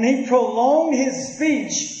 and he prolonged his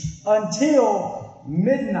speech until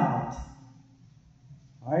midnight.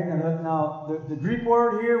 All right, now the Greek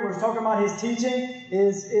word here we're talking about his teaching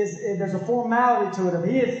is there's a formality to it.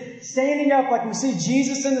 He is standing up like we see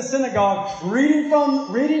Jesus in the synagogue reading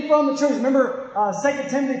from the truth. Remember 2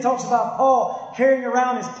 Timothy talks about Paul carrying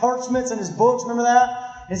around his parchments and his books. Remember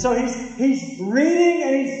that? And so he's reading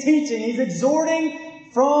and he's teaching. He's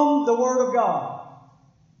exhorting from the Word of God.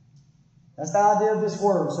 That's the idea of this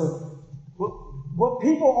word. So what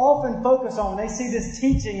people often focus on when they see this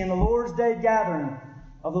teaching in the Lord's Day gathering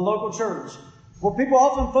of the local church, what people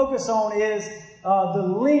often focus on is the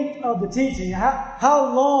length of the teaching.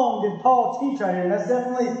 How long did Paul teach right here? That's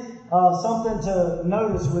definitely something to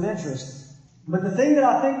notice with interest. But the thing that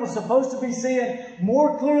I think we're supposed to be seeing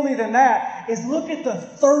more clearly than that is look at the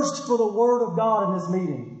thirst for the Word of God in this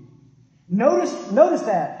meeting. Notice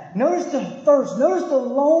that. Notice the thirst. Notice the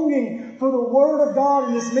longing for the Word of God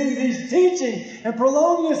in this meeting. He's teaching and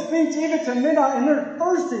prolonging his speech even to midnight, and they're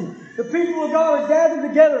thirsty. The people of God are gathered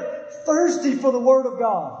together, thirsty for the Word of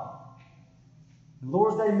God. The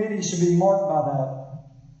Lord's Day meeting should be marked by that.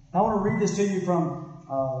 I want to read this to you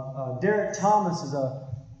from Derek Thomas, is a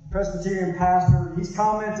Presbyterian pastor. He was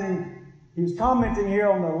commenting here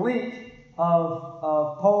on the length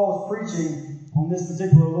of Paul's preaching on this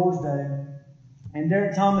particular Lord's Day. And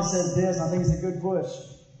Derek Thomas says this, I think it's a good push.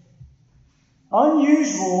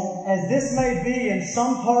 Unusual as this may be in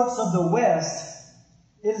some parts of the West,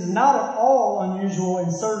 it is not at all unusual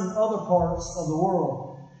in certain other parts of the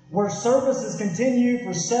world, where services continue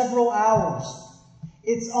for several hours.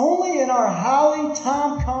 It's only in our highly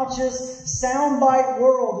time-conscious, soundbite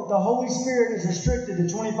world that the Holy Spirit is restricted to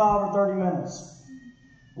 25 or 30 minutes.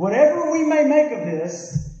 Whatever we may make of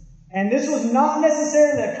this, and this was not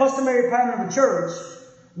necessarily a customary pattern of the church,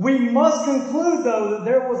 we must conclude, though, that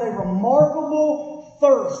there was a remarkable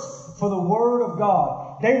thirst for the Word of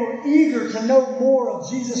God. They were eager to know more of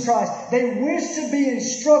Jesus Christ. They wished to be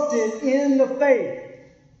instructed in the faith.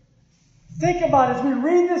 Think about it as we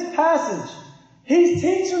read this passage. He's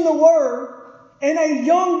teaching the Word, and a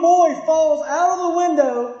young boy falls out of the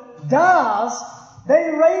window, dies. They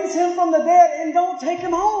raise him from the dead and don't take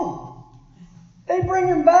him home. They bring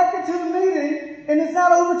him back into the meeting, and it's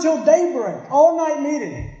not over till daybreak, all-night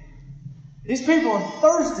meeting. These people are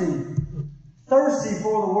thirsty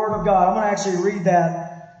for the Word of God. I'm going to actually read that.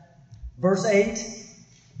 Verse 8,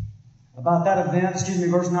 about that event,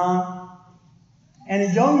 verse 9. And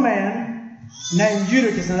a young man named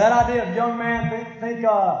Eutychus. Now that idea of young man, think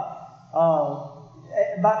about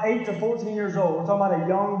 8 to 14 years old. We're talking about a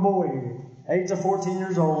young boy here, 8 to 14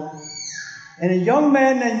 years old. And a young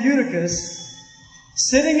man named Eutychus,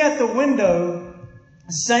 sitting at the window,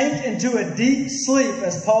 sank into a deep sleep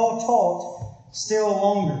as Paul taught still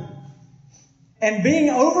longer. And being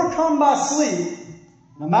overcome by sleep,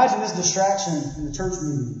 imagine this distraction in the church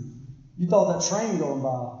meeting. You thought that train going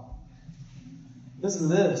by. Listen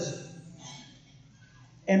to this.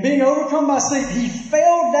 And being overcome by sleep, he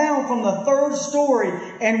fell down from the third story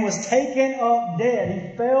and was taken up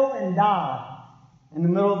dead. He fell and died in the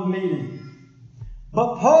middle of the meeting.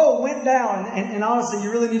 But Paul went down, and honestly,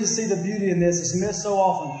 you really need to see the beauty in this. It's missed so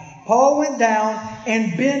often. Paul went down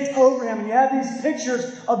and bent over him. And you have these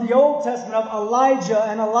pictures of the Old Testament, of Elijah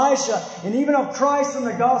and Elisha, and even of Christ in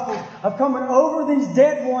the Gospels, of coming over these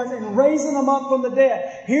dead ones and raising them up from the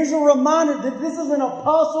dead. Here's a reminder that this is an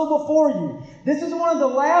apostle before you. This is one of the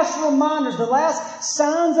last reminders, the last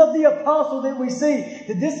signs of the apostle that we see,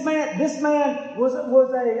 that this man was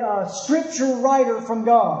a scripture writer from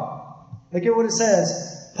God. Look at what it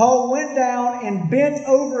says. Paul went down and bent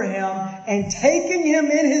over him, and taking him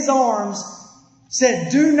in his arms,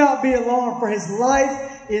 said, "Do not be alarmed, for his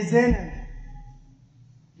life is in him."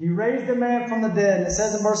 He raised the man from the dead. And it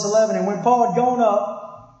says in verse 11, and when Paul had gone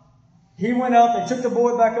up, he went up and took the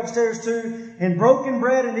boy back upstairs too, and broken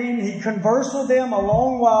bread and eating, he conversed with them a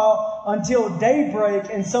long while until daybreak,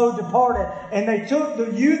 and so departed. And they took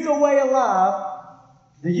the youth away alive.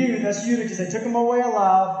 The youth, that's Eutychus, they took him away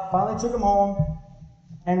alive, finally took him home,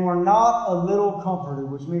 and were not a little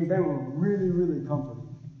comforted, which means they were really, really comforted.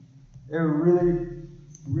 They were really,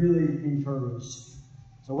 really encouraged.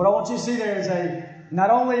 So what I want you to see there is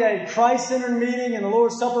not only a Christ-centered meeting in the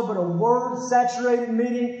Lord's Supper, but a Word-saturated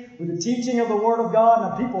meeting with the teaching of the Word of God,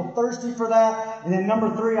 and a people thirsty for that. And then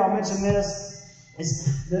number 3, I'll mention this,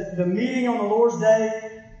 is the meeting on the Lord's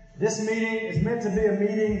Day. This meeting is meant to be a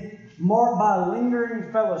meeting marked by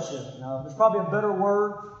lingering fellowship. Now, there's probably a better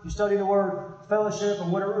word. If you study the word fellowship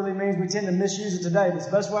and what it really means, we tend to misuse it today. But it's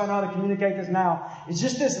the best way I know how to communicate this now. It's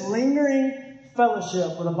just this lingering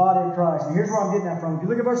fellowship with the body of Christ. And here's where I'm getting that from. If you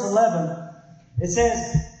look at verse 11, it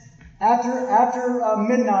says, after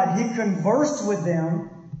midnight, he conversed with them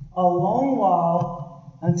a long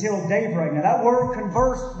while until daybreak. Now, that word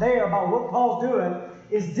converse there about what Paul's doing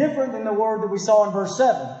is different than the word that we saw in verse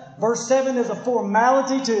 7. Verse 7, there's a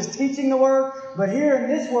formality to his teaching the word. But here in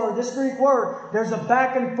this word, this Greek word, there's a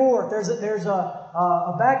back and forth. There's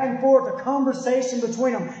a back and forth, a conversation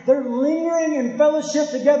between them. They're lingering in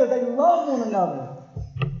fellowship together. They love one another.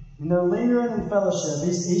 And they're lingering in fellowship.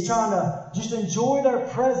 He's trying to just enjoy their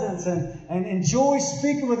presence and enjoy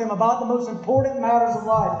speaking with them about the most important matters of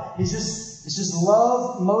life. It's just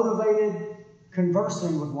love-motivated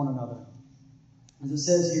conversing with one another. As it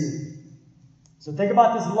says here. So think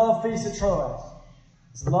about this love feast at Troas.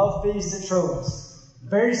 This love feast at Troas.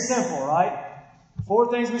 Very simple, right? 4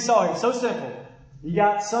 things we saw here. So simple. You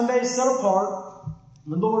got Sundays set apart,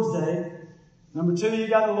 the Lord's Day. Number 2, you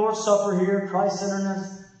got the Lord's Supper here,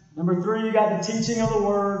 Christ-centeredness. Number 3, you got the teaching of the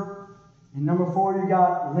Word. And number 4, you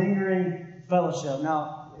got lingering fellowship.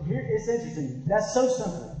 Now, here it's interesting. That's so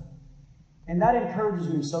simple. And that encourages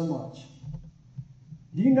me so much.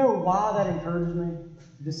 Do you know why that encourages me?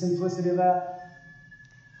 The simplicity of that?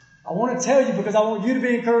 I want to tell you because I want you to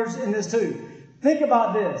be encouraged in this too. Think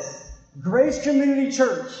about this. Grace Community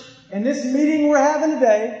Church, and this meeting we're having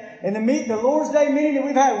today, and the Lord's Day meeting that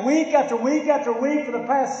we've had week after week after week for the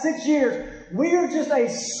past 6 years, we are just a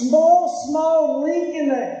small link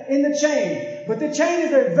in the chain. But the chain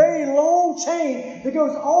is a very long chain that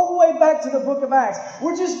goes all the way back to the book of Acts.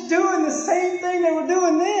 We're just doing the same thing they were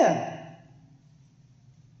doing then.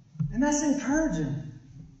 And that's encouraging.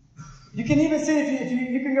 You can even see, if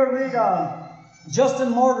you can go read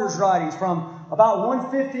Justin Martyr's writings from about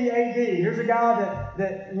 150 AD. Here's a guy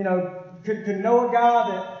that could know a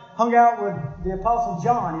guy that hung out with the Apostle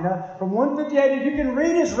John, from 150 AD. You can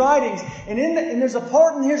read his writings, and there's a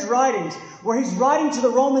part in his writings where he's writing to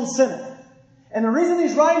the Roman Senate. And the reason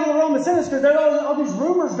he's writing to the Roman Senate is because there are all these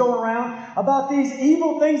rumors going around about these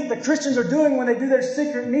evil things that the Christians are doing when they do their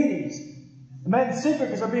secret meetings. They're made secret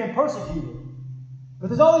because they're being persecuted. But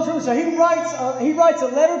there's all these rumors. So he writes a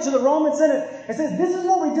letter to the Roman Senate and says, this is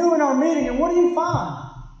what we do in our meeting. And what do you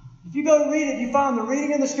find? If you go to read it, you find the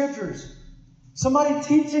reading of the Scriptures. Somebody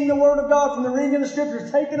teaching the Word of God from the reading of the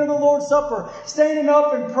Scriptures, taking to the Lord's Supper, standing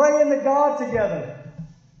up and praying to God together.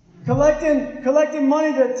 Collecting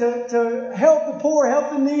money to help the poor,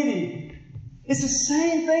 help the needy. It's the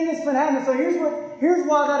same thing that's been happening. So here's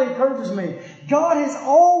why that encourages me. God has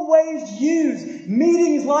always used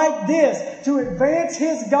meetings like this to advance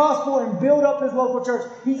His gospel and build up His local church.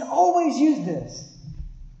 He's always used this.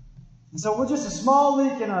 And so we're just a small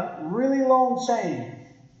link in a really long chain.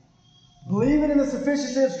 Believing in the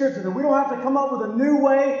sufficiency of Scripture, that we don't have to come up with a new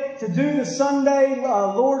way to do the Sunday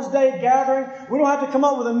Lord's Day gathering. We don't have to come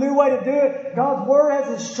up with a new way to do it. God's Word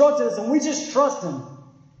has instructed us, and we just trust Him.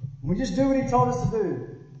 We just do what He told us to do.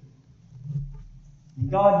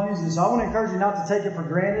 And God uses it. So I want to encourage you not to take it for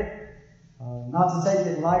granted, not to take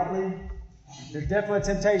it lightly. There's definitely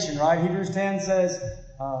a temptation, right? Hebrews 10 says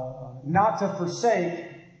not to forsake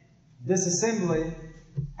this assembly,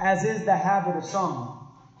 as is the habit of some.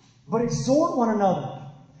 But exhort one another.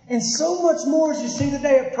 And so much more as you see the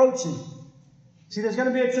day approaching. See, there's going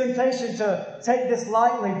to be a temptation to take this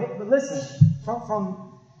lightly. But listen,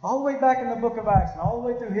 from all the way back in the book of Acts and all the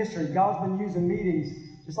way through history, God's been using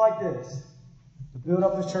meetings just like this to build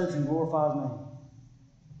up His church and glorify His name.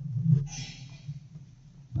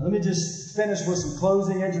 Now, let me just finish with some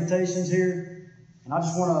closing exhortations here. And I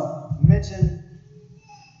just want to mention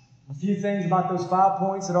a few things about those 5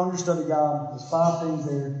 points that are on your study guide. There's 5 things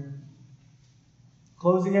there.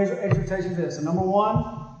 Closing exhortation this. So number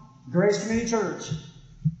 1, Grace Community Church.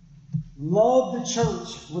 Love the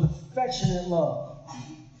church with affectionate love.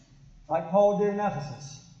 Like Paul did in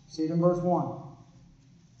Ephesus. See it in verse 1.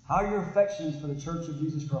 How are your affections for the church of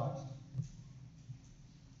Jesus Christ?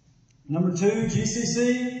 Number 2,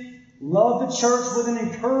 GCC. Love the church with an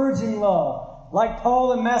encouraging love. Like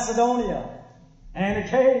Paul in Macedonia and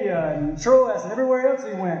Achaia and Troas and everywhere else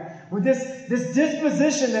he went. With this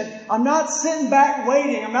disposition that I'm not sitting back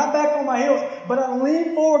waiting. I'm not back on my heels. But I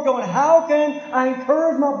lean forward going, how can I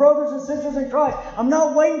encourage my brothers and sisters in Christ? I'm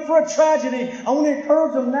not waiting for a tragedy. I want to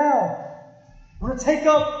encourage them now. I want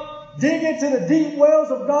to dig into the deep wells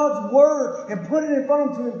of God's Word and put it in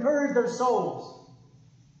front of them to encourage their souls.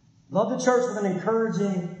 Love the church with an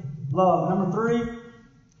encouraging love. Number 3,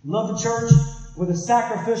 love the church with a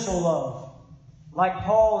sacrificial love. Like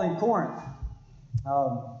Paul in Corinth.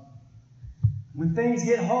 When things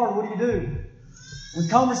get hard, what do? When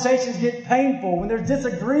conversations get painful, when there's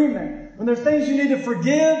disagreement, when there's things you need to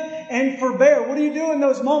forgive and forbear, what do you do in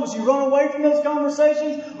those moments? You run away from those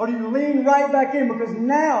conversations, or do you lean right back in because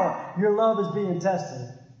now your love is being tested?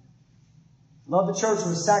 Love the church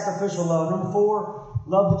with sacrificial love. Number 4,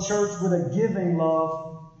 love the church with a giving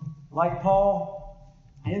love, like Paul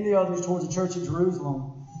and the others towards the church at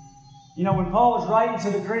Jerusalem. You know, when Paul was writing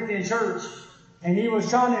to the Corinthian church and he was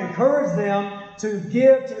trying to encourage them to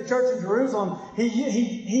give to the church in Jerusalem,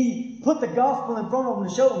 he put the gospel in front of them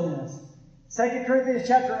to show them this. 2 Corinthians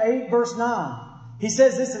chapter 8, verse 9. He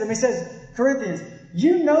says this to them. He says, Corinthians,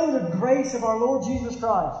 you know the grace of our Lord Jesus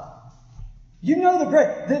Christ. You know the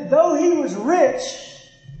grace, that though He was rich,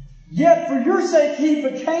 yet for your sake He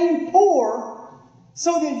became poor,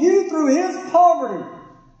 so that you through His poverty,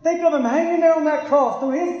 think of Him hanging there on that cross,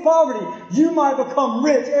 through His poverty, you might become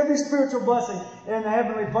rich, every spiritual blessing in the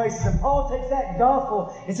heavenly places. And Paul takes that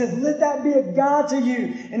gospel and says, let that be a guide to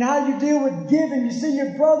you and how you deal with giving. You see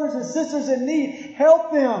your brothers and sisters in need,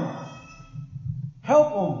 help them.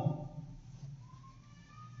 Help them.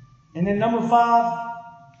 And then number 5,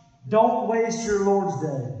 don't waste your Lord's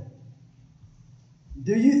Day.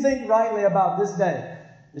 Do you think rightly about this day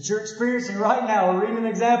that you're experiencing right now? We're reading an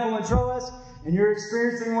example in Troas, and you're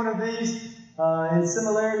experiencing one of these in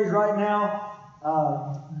similarities right now.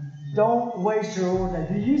 Don't waste your Lord's Day.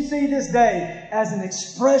 Do you see this day as an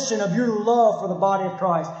expression of your love for the body of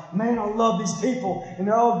Christ? Man, I love these people, and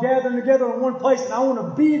they're all gathering together in one place, and I want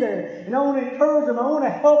to be there, and I want to encourage them, I want to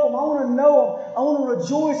help them, I want to know them, I want to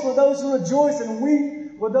rejoice with those who rejoice and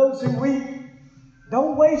weep with those who weep.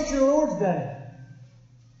 Don't waste your Lord's Day.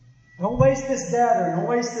 Don't waste this gathering. Don't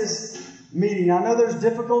waste this meeting. I know there's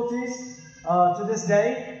difficulties to this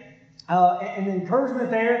day. And the encouragement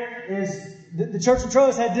there is the church of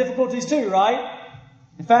Troas had difficulties too, right?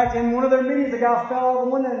 In fact, in one of their meetings, the guy fell out of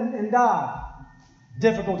the window and died.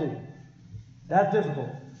 Difficulty. That's difficult.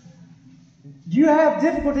 You have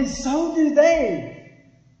difficulties, so do they.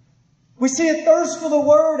 We see a thirst for the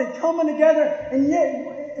Word and coming together, and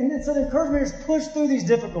it's an encouragement to push through these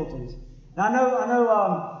difficulties. Now, I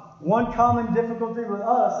know one common difficulty with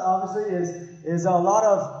us, obviously, is a lot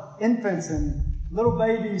of infants and little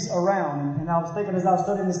babies around. And I was thinking as I was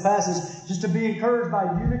studying this passage, just to be encouraged by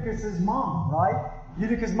Eutychus' mom, right?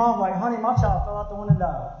 Eutychus' mom, like, honey, my child fell out the window and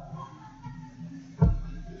died.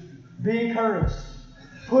 Be encouraged.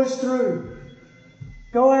 Push through.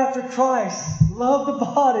 Go after Christ. Love the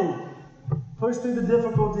body. Push through the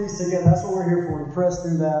difficulties together. That's what we're here for, to press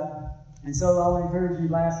through that. And so I would encourage you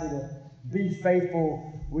lastly to be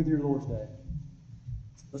faithful with your Lord's Day.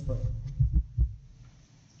 Let's pray.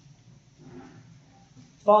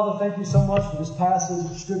 Father, thank you so much for this passage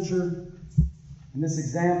of Scripture and this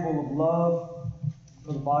example of love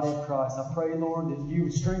for the body of Christ. I pray, Lord, that you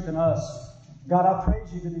would strengthen us. God, I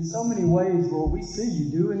praise you that in so many ways, Lord, we see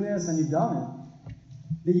you doing this and you've done it.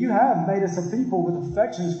 That you have made us a people with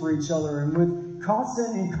affections for each other and with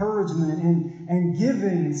constant encouragement and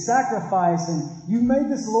giving and sacrifice. And you've made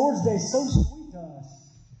this Lord's Day so sweet to us.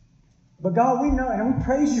 But God, we know, and we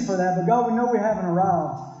praise you for that, but God, we know we haven't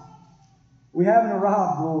arrived. We haven't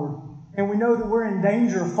arrived, Lord. And we know that we're in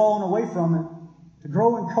danger of falling away from it, to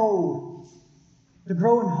growing cold, to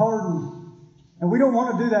growing hardened. And we don't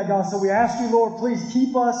want to do that, God. So we ask you, Lord, please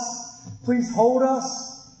keep us. Please hold us.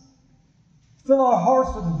 Fill our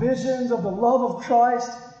hearts with visions of the love of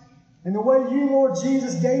Christ. And the way you, Lord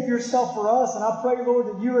Jesus, gave yourself for us. And I pray, Lord,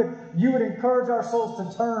 that you would encourage our souls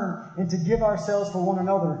to turn and to give ourselves for one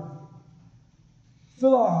another.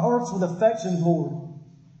 Fill our hearts with affections, Lord.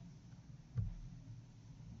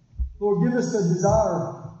 Lord, give us the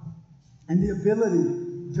desire and the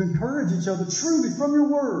ability to encourage each other truly from your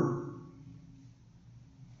word.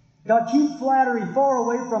 God, keep flattery far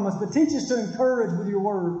away from us, but teach us to encourage with your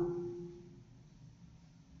word.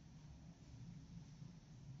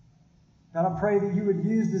 God, I pray that you would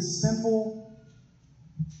use this simple,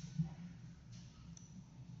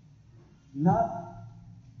 not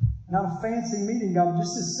a fancy meeting, God, but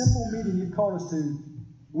just this simple meeting you've called us to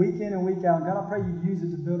week in and week out. God, I pray you'd use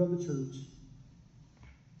it to build up the church.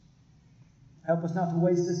 Help us not to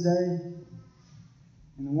waste this day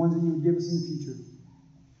and the ones that you would give us in the future.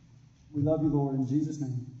 We love you, Lord, in Jesus'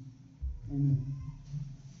 name. Amen.